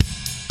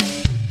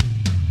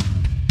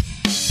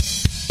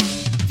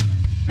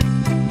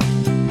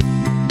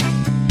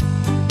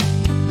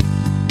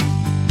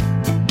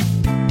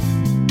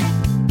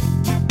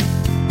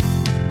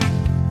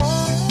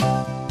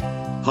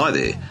Hi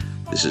there,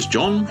 this is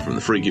John from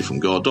the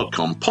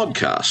freegiftfromgod.com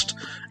podcast,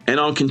 and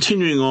I'm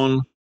continuing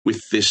on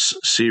with this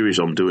series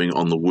I'm doing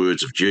on the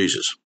words of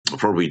Jesus. I'll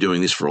probably be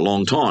doing this for a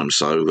long time,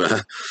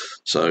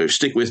 so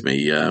stick with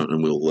me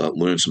and we'll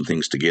learn some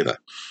things together.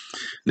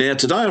 Now,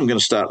 today I'm going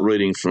to start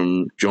reading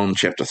from John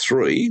chapter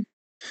 3,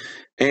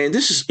 and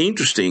this is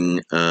interesting,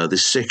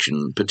 this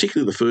section,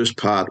 particularly the first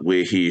part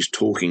where he's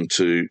talking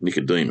to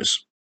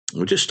Nicodemus.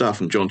 We'll just start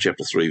from John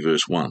chapter 3,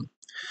 verse 1.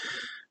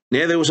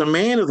 Now, there was a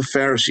man of the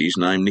Pharisees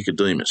named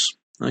Nicodemus.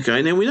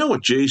 Okay, now we know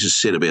what Jesus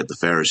said about the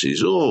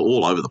Pharisees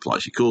all over the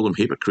place. He called them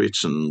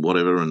hypocrites and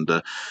whatever,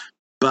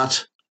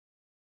 but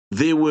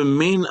there were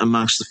men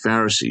amongst the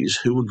Pharisees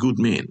who were good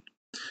men,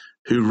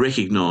 who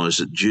recognised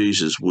that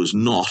Jesus was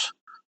not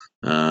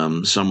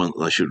someone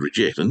they should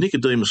reject, and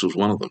Nicodemus was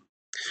one of them.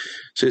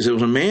 It says there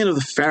was a man of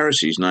the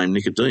Pharisees named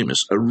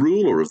Nicodemus, a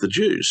ruler of the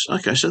Jews.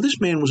 Okay, so this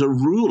man was a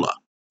ruler.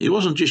 He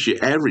wasn't just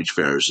your average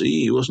Pharisee.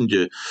 He wasn't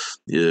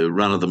your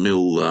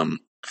run-of-the-mill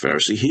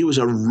Pharisee. He was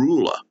a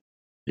ruler.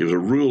 He was a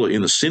ruler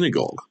in the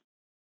synagogue.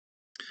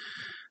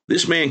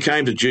 This man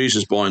came to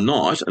Jesus by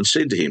night and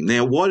said to him,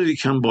 now, why did he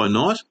come by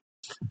night?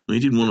 He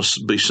didn't want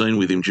to be seen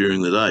with him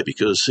during the day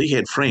because he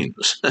had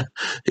friends.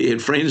 He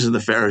had friends in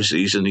the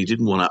Pharisees and he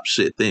didn't want to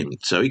upset them.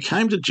 So he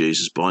came to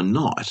Jesus by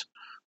night,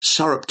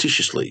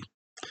 surreptitiously,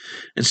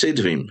 and said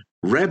to him,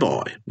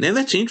 Rabbi. Now,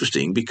 that's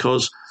interesting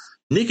because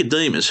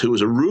Nicodemus, who was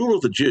a ruler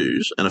of the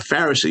Jews, and a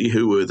Pharisee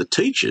who were the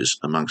teachers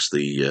amongst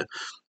the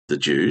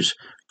Jews,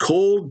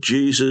 called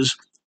Jesus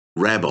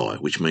Rabbi,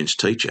 which means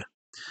teacher.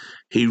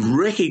 He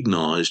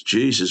recognised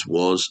Jesus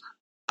was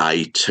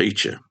a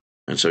teacher.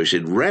 And so he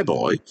said,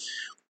 Rabbi,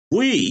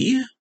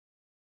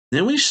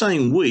 now when he's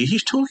saying we,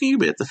 he's talking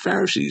about the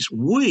Pharisees.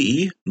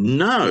 We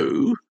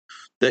know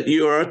that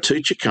you are a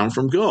teacher come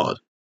from God.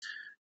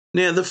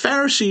 Now, the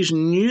Pharisees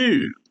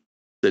knew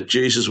that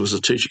Jesus was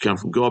a teacher come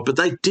from God, but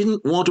they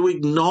didn't want to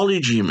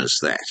acknowledge him as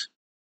that.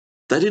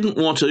 They didn't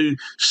want to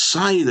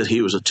say that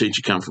he was a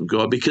teacher come from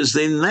God, because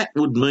then that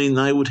would mean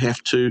they would have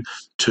to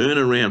turn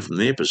around from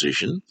their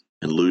position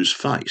and lose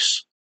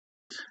face.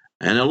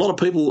 And a lot of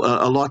people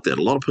are like that.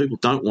 A lot of people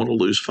don't want to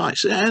lose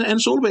face. And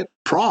it's all about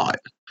pride.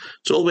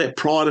 It's all about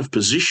pride of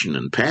position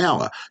and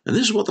power. And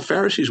this is what the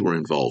Pharisees were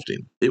involved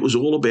in. It was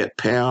all about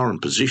power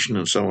and position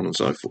and so on and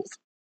so forth.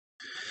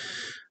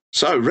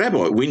 So,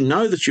 Rabbi, we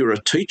know that you're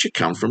a teacher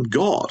come from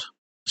God.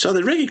 So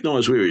they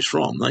recognise where he's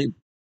from.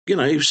 He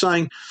was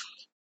saying,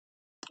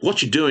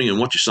 what you're doing and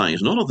what you're saying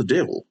is not of the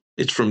devil.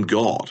 It's from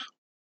God.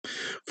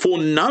 For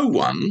no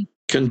one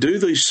can do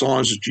these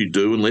signs that you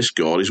do unless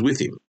God is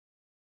with him.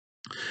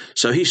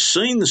 So he's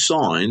seen the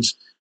signs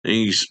and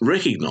he's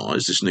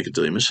recognised, this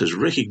Nicodemus has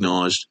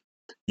recognised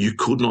you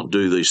could not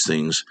do these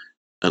things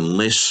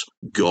unless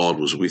God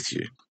was with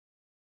you.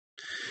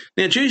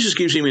 Now, Jesus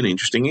gives him an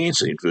interesting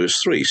answer in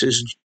verse 3. He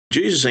says,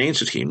 Jesus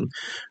answered him,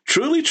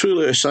 truly,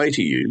 truly, I say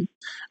to you,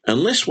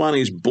 unless one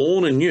is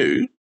born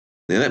anew.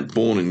 Now, that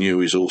born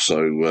anew is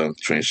also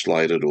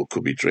translated, or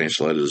could be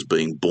translated as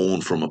being born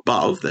from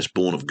above. That's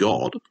born of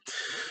God.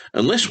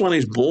 Unless one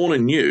is born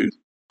anew,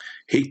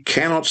 he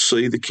cannot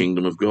see the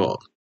kingdom of God.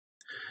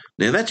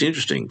 Now, that's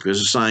interesting because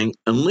it's saying,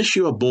 unless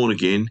you are born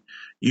again,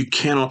 you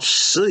cannot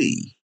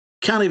see,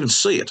 can't even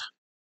see it.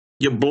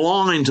 You're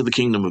blind to the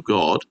kingdom of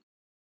God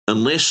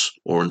unless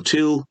or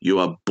until you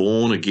are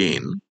born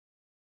again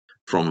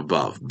from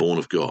above, born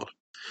of God.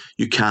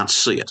 You can't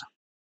see it,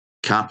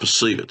 can't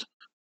perceive it,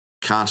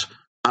 can't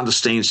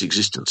understand its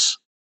existence.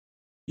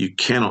 You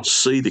cannot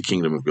see the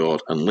kingdom of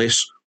God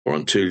unless or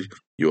until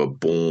you are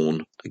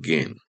born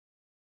again.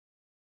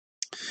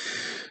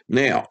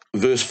 Now,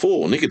 verse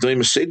 4,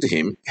 Nicodemus said to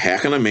him, how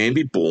can a man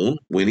be born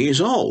when he is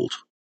old?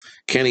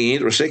 Can he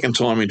enter a second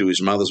time into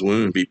his mother's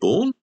womb and be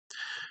born?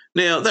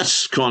 Now,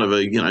 that's kind of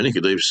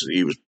Nicodemus,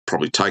 he was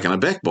probably taken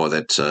aback by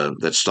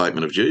that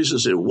statement of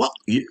Jesus. He said, what?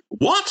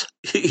 What?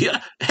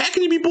 How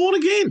can you be born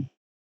again?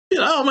 You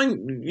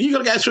got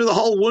to go through the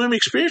whole womb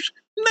experience?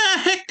 Nah,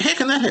 how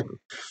can that happen?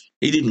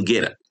 He didn't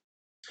get it.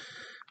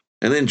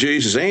 And then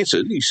Jesus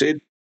answered, he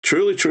said,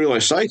 truly, truly, I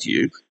say to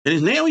you,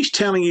 and now he's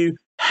telling you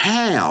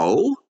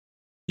how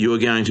you are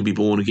going to be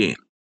born again.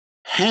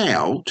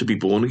 How to be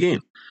born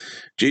again.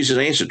 Jesus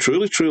answered,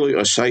 truly, truly,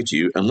 I say to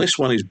you, unless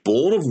one is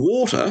born of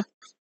water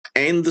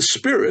and the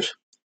Spirit,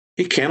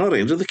 he cannot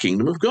enter the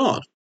kingdom of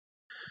God.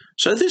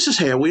 So this is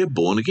how we are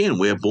born again.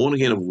 We are born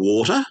again of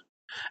water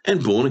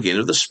and born again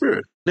of the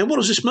Spirit. Now, what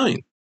does this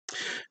mean?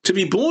 To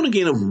be born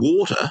again of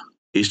water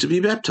is to be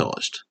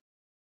baptized.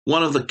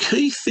 One of the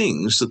key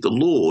things that the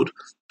Lord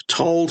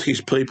told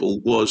his people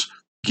was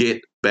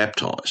get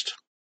baptized.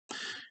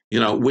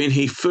 When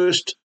he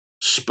first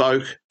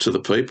spoke to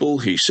the people,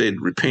 he said,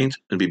 repent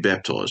and be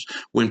baptized.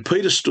 When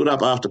Peter stood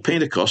up after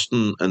Pentecost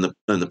and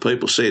the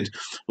people said,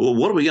 well,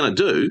 what are we going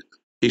to do?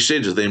 He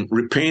said to them,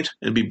 repent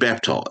and be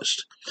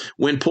baptized.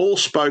 When Paul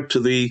spoke to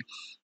the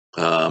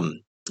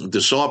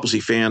disciples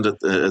he found in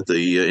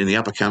the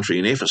upper country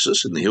in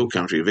Ephesus, in the hill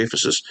country of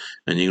Ephesus,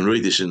 and you can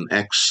read this in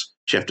Acts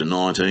chapter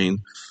 19,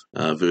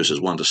 verses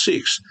 1 to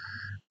 6,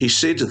 he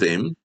said to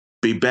them,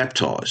 be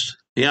baptized.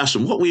 He asked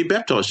them, what were you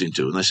baptized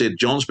into? And they said,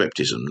 John's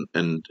baptism.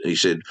 And he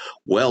said,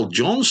 well,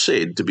 John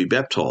said to be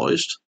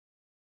baptized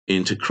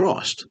into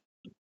Christ.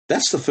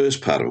 That's the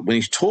first part of it. When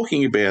he's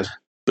talking about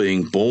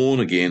being born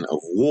again of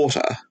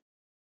water,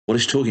 what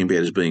he's talking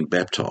about is being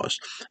baptized.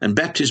 And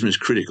baptism is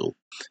critical.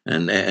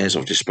 And as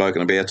I've just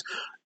spoken about,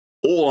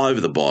 all over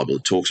the Bible,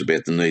 it talks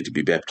about the need to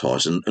be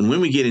baptized. And when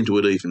we get into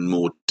it even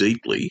more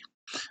deeply,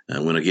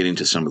 when I get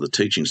into some of the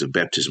teachings of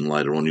baptism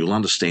later on, you'll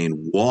understand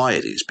why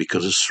it is,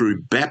 because it's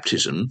through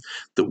baptism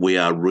that we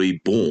are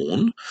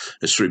reborn.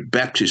 It's through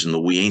baptism that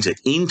we enter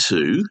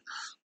into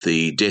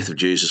the death of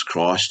Jesus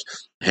Christ,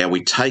 how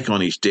we take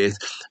on his death.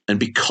 And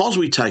because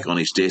we take on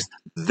his death,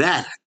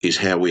 that is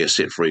how we are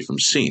set free from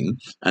sin,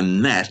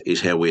 and that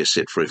is how we are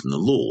set free from the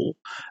law,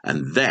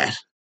 and that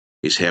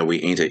is how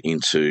we enter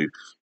into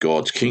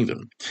God's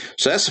kingdom.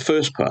 So that's the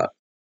first part.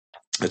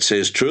 It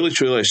says, truly,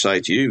 truly, I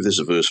say to you, this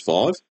is verse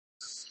 5,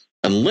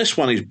 unless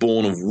one is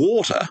born of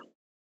water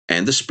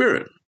and the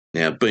Spirit.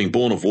 Now, being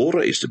born of water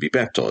is to be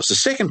baptized. The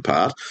second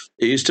part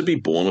is to be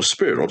born of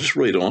Spirit. I'll just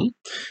read on.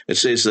 It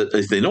says that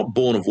if they're not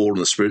born of water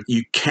and the Spirit,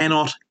 you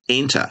cannot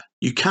enter.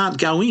 You can't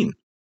go in.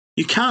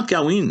 You can't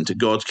go into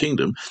God's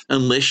kingdom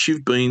unless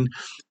you've been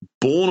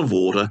born of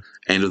water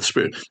and of the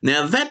Spirit.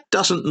 Now, that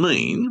doesn't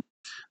mean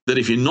that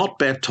if you're not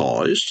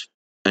baptized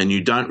and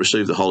you don't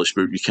receive the Holy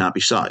Spirit, you can't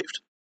be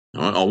saved.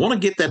 All right? I want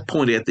to get that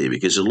point out there,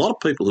 because there's a lot of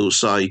people who will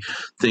say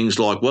things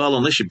like, well,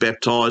 unless you're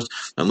baptized,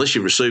 unless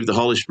you've received the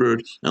Holy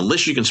Spirit,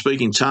 unless you can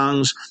speak in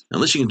tongues,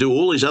 unless you can do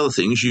all these other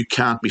things, you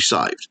can't be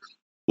saved.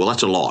 Well,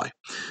 that's a lie,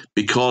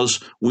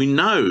 because we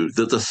know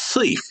that the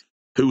thief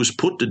who was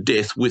put to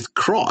death with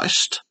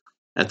Christ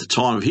at the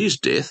time of his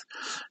death,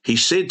 he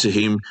said to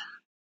him,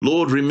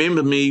 Lord,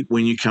 remember me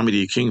when you come into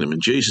your kingdom.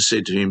 And Jesus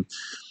said to him,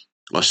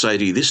 I say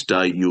to you, this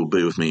day you will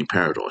be with me in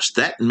paradise.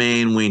 That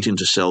man went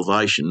into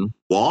salvation.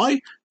 Why?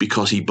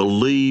 Because he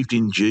believed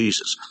in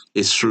Jesus.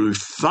 It's through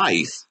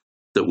faith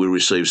that we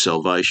receive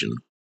salvation.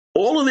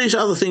 All of these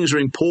other things are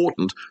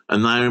important,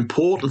 and they are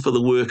important for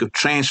the work of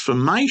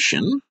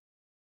transformation,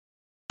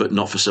 but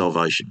not for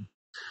salvation.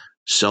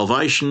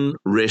 Salvation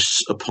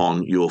rests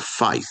upon your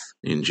faith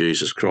in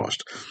Jesus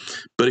Christ.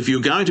 But if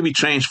you're going to be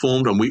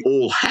transformed, and we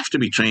all have to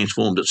be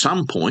transformed at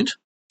some point,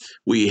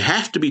 we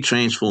have to be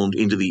transformed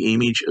into the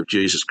image of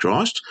Jesus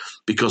Christ,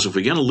 because if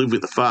we're going to live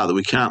with the Father,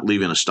 we can't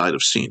live in a state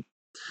of sin.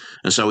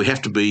 And so we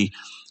have to be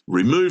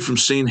removed from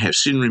sin, have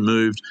sin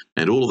removed,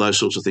 and all of those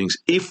sorts of things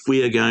if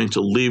we are going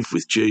to live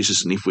with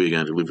Jesus and if we are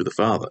going to live with the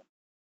Father.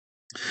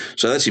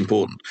 So that's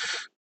important.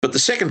 But the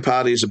second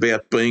part is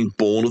about being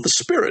born of the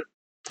Spirit.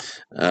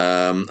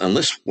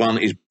 Unless one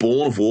is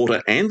born of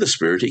water and the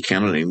Spirit, he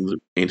cannot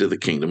enter the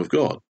kingdom of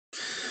God.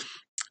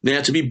 Now,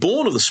 to be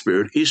born of the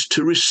Spirit is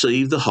to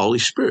receive the Holy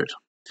Spirit.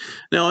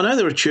 Now, I know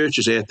there are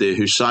churches out there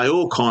who say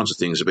all kinds of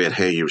things about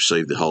how you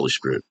receive the Holy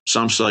Spirit.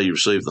 Some say you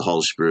receive the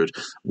Holy Spirit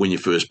when you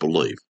first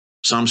believe.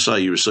 Some say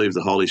you receive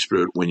the Holy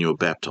Spirit when you were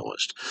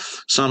baptized.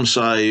 Some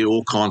say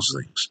all kinds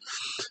of things.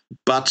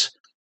 But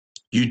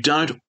you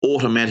don't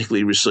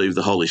automatically receive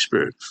the Holy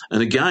Spirit.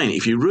 And again,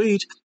 if you read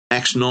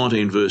Acts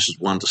 19, verses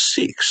 1 to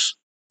 6,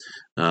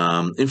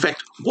 in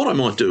fact, what I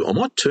might do, I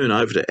might turn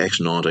over to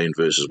Acts 19,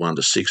 verses 1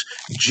 to 6,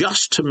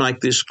 just to make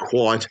this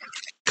quite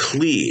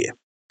clear.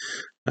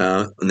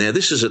 Now,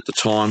 this is at the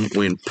time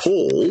when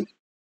Paul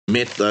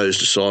met those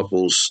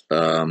disciples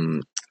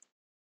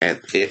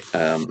at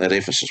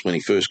Ephesus when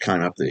he first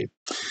came up there.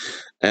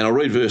 And I'll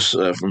read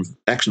from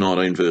Acts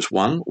 19, verse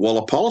 1. While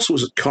Apollos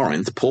was at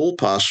Corinth, Paul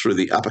passed through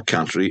the upper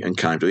country and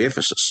came to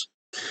Ephesus.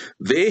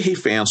 There he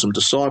found some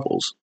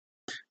disciples,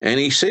 and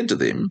he said to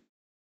them,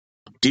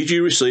 did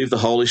you receive the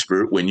Holy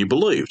Spirit when you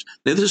believed?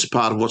 Now, this is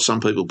part of what some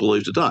people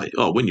believe today.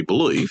 Oh, when you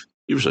believe,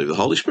 you receive the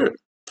Holy Spirit.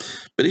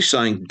 But he's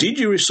saying, did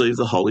you receive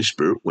the Holy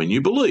Spirit when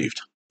you believed?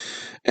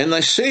 And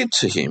they said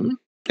to him,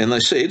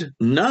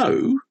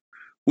 no,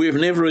 we have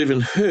never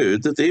even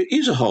heard that there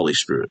is a Holy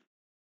Spirit.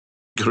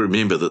 You've got to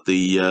remember that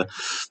the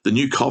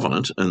New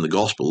Covenant and the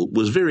Gospel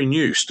was very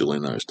new still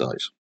in those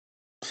days.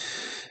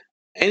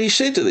 And he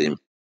said to them,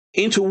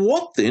 into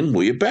what then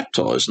were you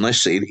baptized? And they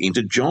said,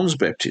 into John's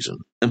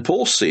baptism. And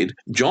Paul said,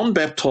 John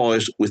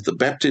baptized with the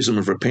baptism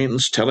of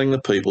repentance, telling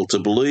the people to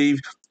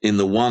believe in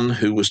the one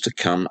who was to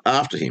come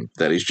after him,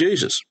 that is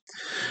Jesus.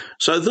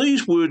 So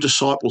these were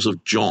disciples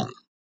of John,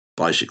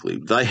 basically.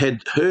 They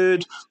had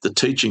heard the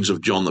teachings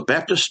of John the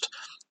Baptist,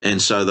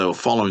 and so they were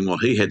following what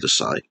he had to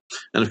say.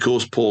 And of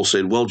course, Paul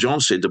said, well, John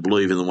said to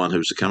believe in the one who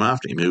was to come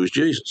after him, who was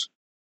Jesus.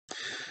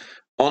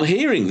 On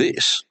hearing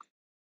this,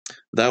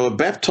 they were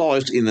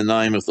baptized in the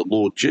name of the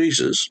Lord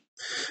Jesus,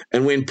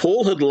 and when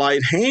Paul had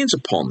laid hands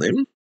upon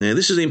them, now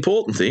this is the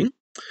important thing,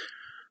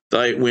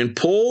 when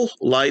Paul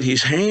laid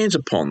his hands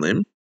upon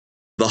them,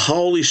 the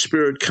Holy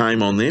Spirit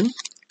came on them,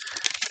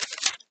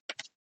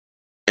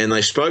 and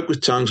they spoke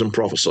with tongues and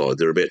prophesied.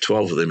 There are about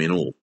 12 of them in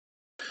all.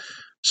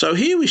 So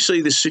here we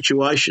see this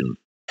situation.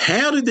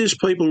 How did these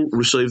people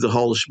receive the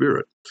Holy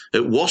Spirit?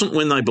 It wasn't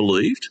when they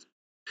believed.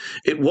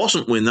 It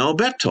wasn't when they were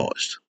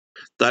baptized.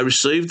 They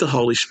received the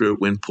Holy Spirit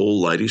when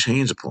Paul laid his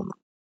hands upon them.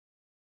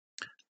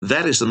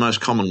 That is the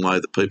most common way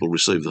that people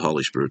receive the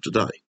Holy Spirit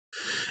today.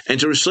 And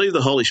to receive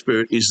the Holy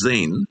Spirit is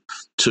then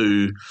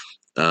to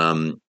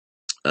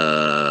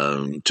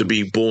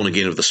be born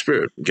again of the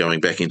Spirit,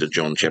 going back into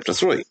John chapter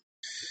 3.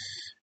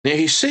 Now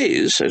he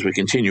says, as we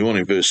continue on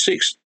in verse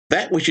 6,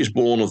 that which is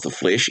born of the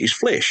flesh is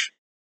flesh,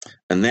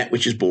 and that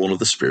which is born of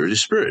the Spirit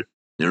is spirit.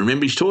 Now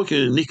remember, he's talking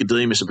to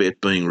Nicodemus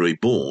about being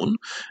reborn,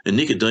 and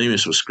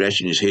Nicodemus was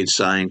scratching his head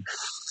saying,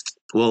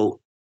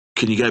 well,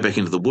 can you go back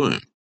into the womb?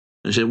 And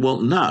he said, well,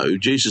 no.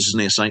 Jesus is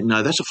now saying,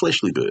 no, that's a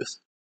fleshly birth.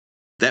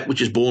 That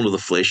which is born of the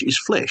flesh is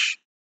flesh.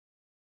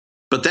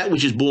 But that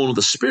which is born of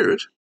the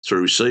Spirit,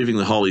 through receiving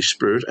the Holy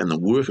Spirit and the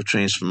work of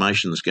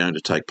transformation that's going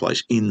to take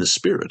place in the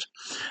Spirit,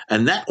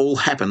 and that all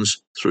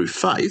happens through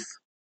faith,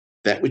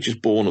 that which is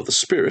born of the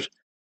Spirit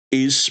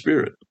is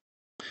spirit.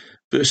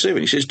 Verse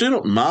 7, he says, do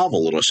not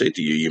marvel that I said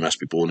to you, you must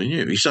be born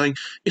anew. He's saying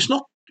it's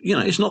not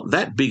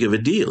that big of a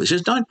deal. He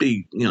says, don't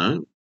be,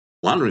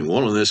 wondering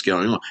what on earth's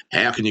going on.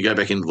 How can you go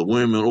back into the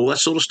womb and all that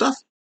sort of stuff?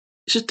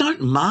 He says,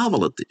 don't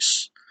marvel at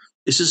this.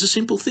 This is a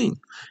simple thing.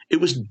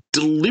 It was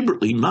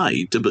deliberately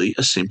made to be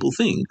a simple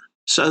thing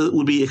so that it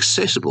would be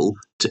accessible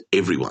to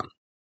everyone.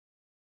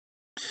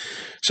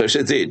 So he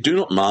said there, do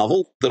not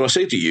marvel that I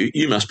said to you,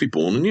 you must be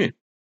born anew.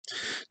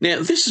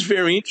 Now, this is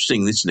very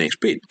interesting, this next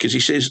bit, because he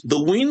says,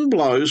 the wind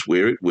blows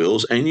where it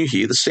wills and you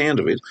hear the sound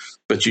of it,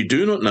 but you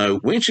do not know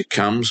whence it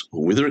comes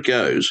or whither it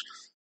goes.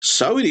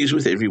 So it is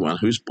with everyone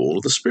who's born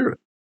of the Spirit.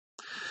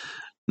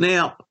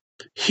 Now,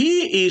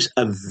 here is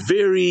a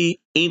very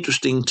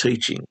interesting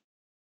teaching.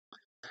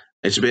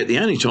 It's about the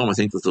only time I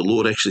think that the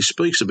Lord actually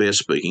speaks about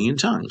speaking in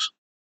tongues.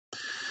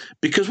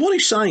 Because what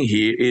he's saying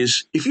here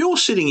is, if you're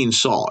sitting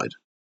inside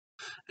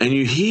and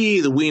you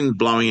hear the wind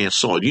blowing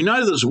outside, you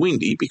know that it's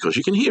windy because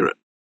you can hear it.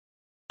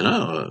 I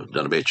don't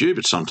know about you,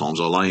 but sometimes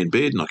I lay in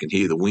bed and I can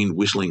hear the wind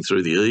whistling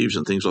through the eaves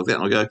and things like that,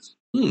 and I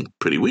go,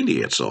 pretty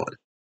windy outside.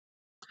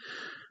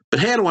 But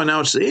how do I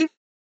know it's there?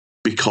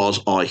 Because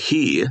I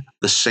hear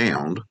the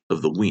sound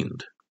of the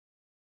wind.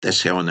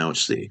 That's how I know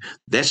it's there.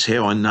 That's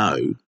how I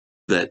know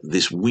that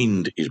this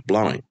wind is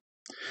blowing.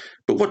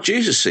 But what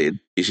Jesus said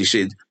is, he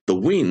said, the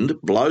wind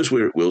blows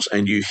where it wills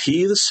and you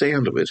hear the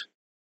sound of it,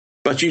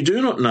 but you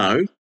do not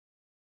know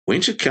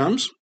whence it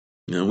comes.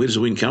 Where does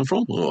the wind come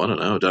from? Well, I don't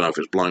know. I don't know if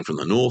it's blowing from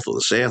the north or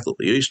the south or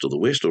the east or the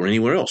west or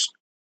anywhere else.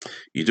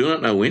 You do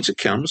not know whence it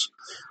comes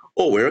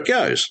or where it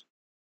goes.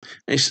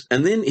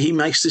 And then he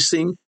makes this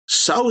thing,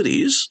 so it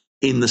is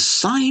in the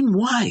same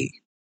way.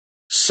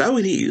 So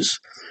it is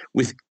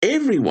with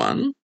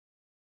everyone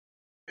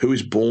who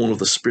is born of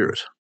the Spirit.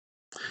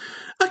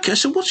 Okay,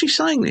 so what's he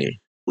saying there?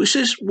 Well, he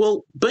says,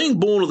 well, being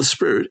born of the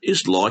Spirit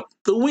is like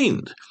the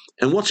wind.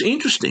 And what's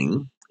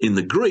interesting, in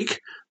the Greek,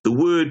 the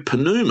word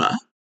pneuma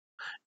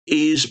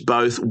is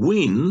both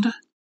wind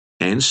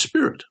and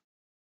spirit.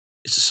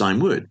 It's the same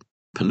word.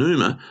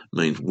 Pneuma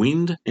means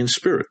wind and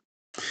spirit.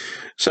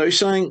 So he's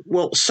saying,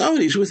 well, so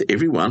it is with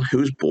everyone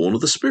who is born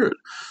of the Spirit.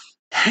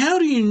 How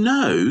do you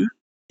know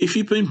if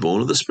you've been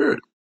born of the Spirit?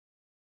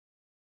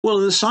 Well,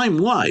 in the same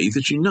way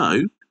that you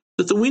know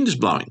that the wind is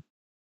blowing.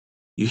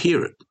 You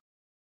hear it.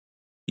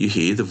 You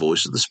hear the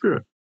voice of the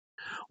Spirit.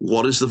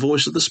 What is the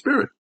voice of the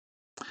Spirit?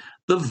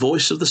 The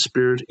voice of the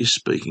Spirit is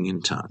speaking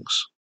in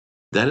tongues.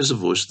 That is the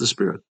voice of the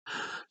Spirit.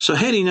 So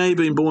how do you know you've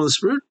been born of the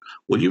Spirit?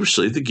 Well, you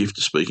receive the gift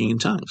of speaking in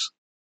tongues.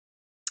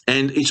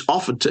 And it's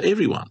offered to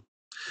everyone.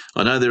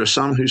 I know there are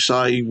some who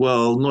say,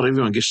 well, not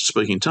everyone gets to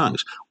speak in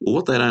tongues. Well,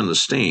 what they don't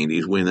understand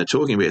is when they're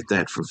talking about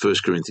that from 1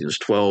 Corinthians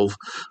 12,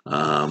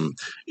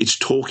 it's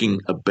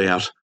talking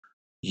about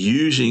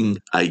using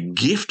a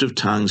gift of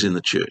tongues in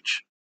the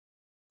church.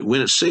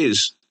 When it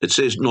says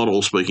not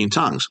all speak in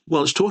tongues.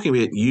 Well, it's talking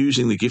about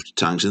using the gift of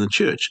tongues in the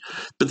church.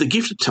 But the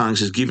gift of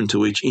tongues is given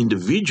to each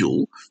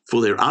individual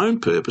for their own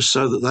purpose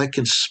so that they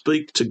can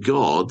speak to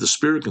God, the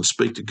Spirit can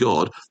speak to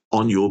God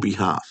on your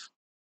behalf.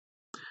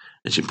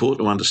 It's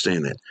important to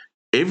understand that.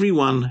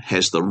 Everyone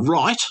has the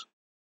right,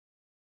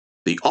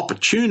 the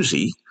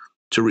opportunity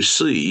to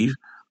receive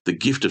the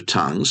gift of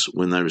tongues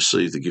when they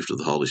receive the gift of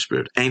the Holy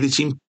Spirit. And it's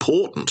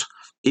important.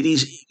 It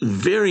is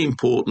very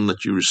important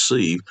that you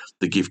receive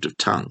the gift of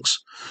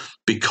tongues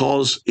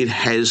because it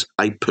has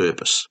a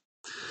purpose.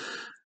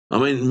 I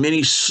mean,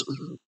 many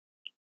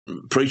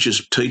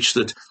preachers teach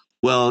that,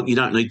 well, you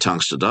don't need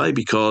tongues today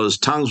because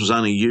tongues was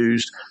only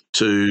used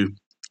to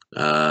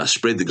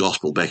spread the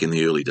gospel back in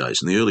the early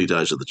days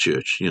of the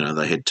church.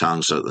 They had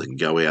tongues so that they could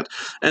go out.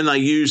 And they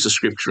used the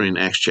scripture in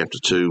Acts chapter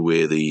 2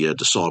 where the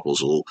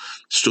disciples all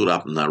stood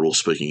up and they were all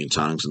speaking in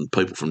tongues and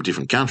people from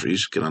different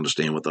countries could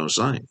understand what they were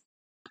saying.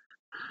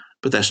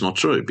 But that's not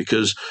true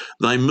because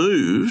they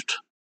moved,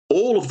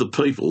 all of the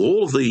people,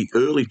 all of the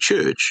early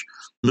church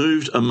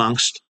moved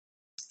amongst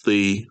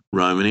the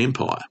Roman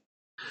Empire.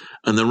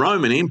 And the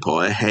Roman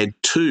Empire had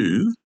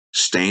two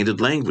standard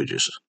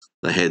languages.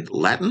 They had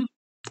Latin,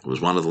 it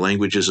was one of the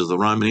languages of the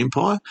Roman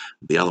Empire.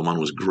 The other one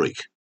was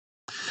Greek.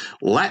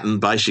 Latin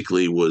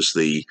basically was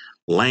the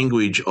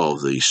language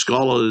of the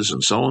scholars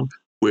and so on,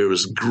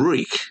 whereas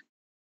Greek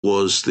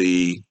was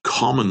the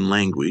common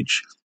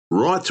language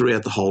right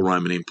throughout the whole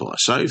Roman Empire.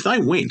 So if they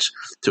went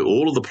to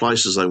all of the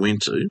places they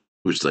went to,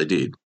 which they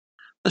did,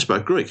 they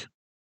spoke Greek.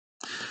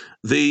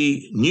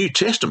 The New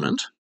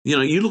Testament,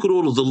 you look at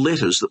all of the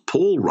letters that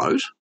Paul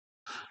wrote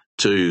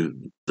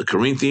to the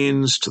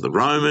Corinthians, to the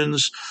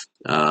Romans,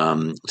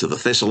 to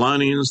the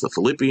Thessalonians, the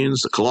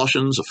Philippians, the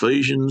Colossians,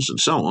 Ephesians, and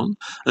so on,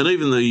 and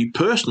even the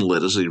personal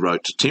letters he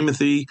wrote to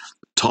Timothy,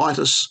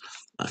 Titus,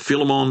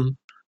 Philemon,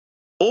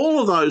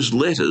 all of those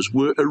letters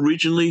were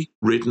originally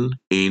written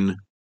in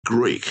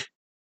Greek.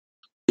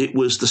 It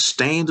was the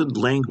standard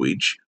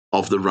language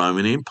of the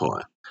Roman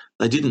Empire.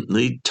 They didn't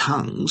need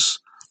tongues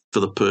for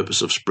the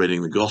purpose of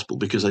spreading the gospel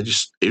because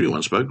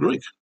everyone spoke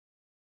Greek.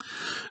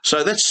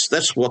 So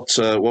that's what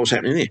was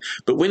happening there.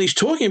 But when he's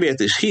talking about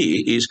this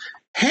here is,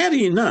 how do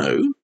you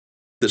know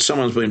that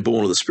someone's been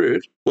born of the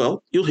Spirit?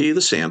 Well, you'll hear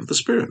the sound of the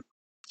Spirit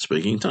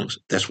speaking in tongues.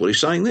 That's what he's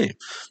saying there.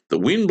 The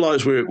wind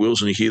blows where it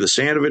wills and you hear the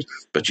sound of it,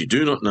 but you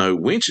do not know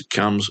whence it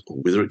comes or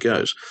whither it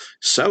goes.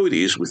 So it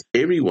is with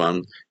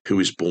everyone who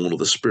is born of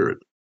the Spirit.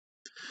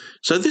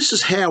 So this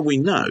is how we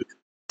know.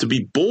 To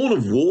be born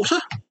of water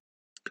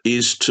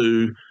is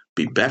to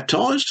be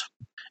baptized,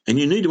 and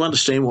you need to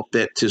understand what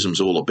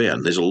baptism's all about.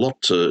 And there's a lot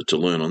to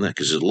learn on that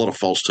because there's a lot of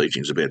false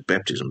teachings about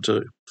baptism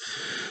too.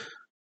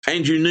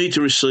 And you need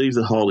to receive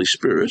the Holy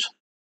Spirit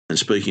and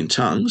speak in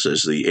tongues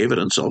as the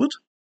evidence of it.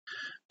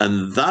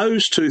 And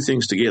those two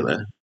things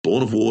together,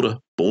 born of water,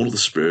 born of the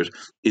Spirit,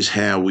 is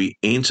how we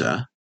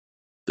enter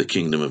the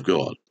kingdom of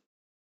God.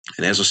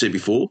 And as I said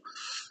before,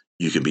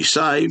 you can be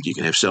saved, you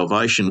can have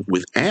salvation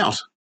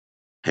without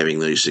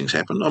having these things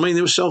happen. I mean,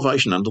 there was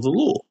salvation under the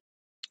law.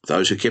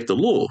 Those who kept the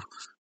law,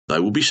 they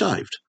will be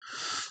saved.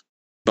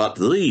 But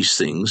these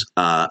things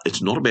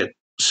it's not about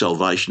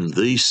salvation.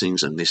 These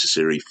things are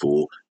necessary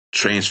for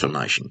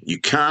transformation. You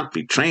can't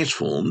be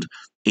transformed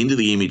into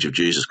the image of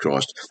Jesus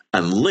Christ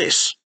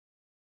unless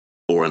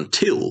or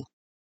until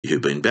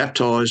you've been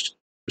baptized,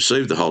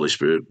 received the Holy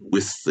Spirit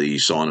with the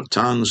sign of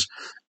tongues,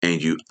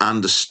 and you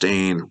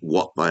understand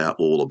what they are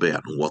all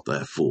about and what they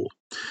are for.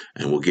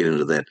 And we'll get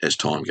into that as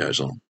time goes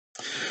on.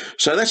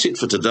 So that's it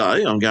for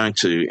today. I'm going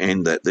to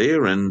end that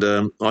there, and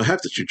I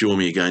hope that you join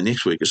me again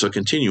next week as I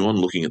continue on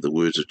looking at the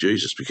words of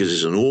Jesus, because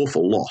there's an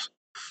awful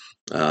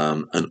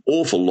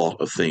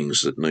lot of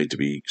things that need to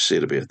be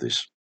said about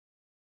this.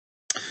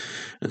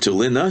 Until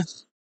then, though,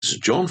 this is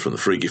John from the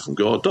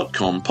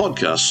freegiftfromgod.com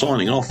podcast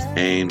signing off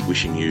and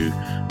wishing you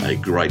a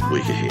great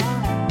week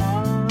ahead.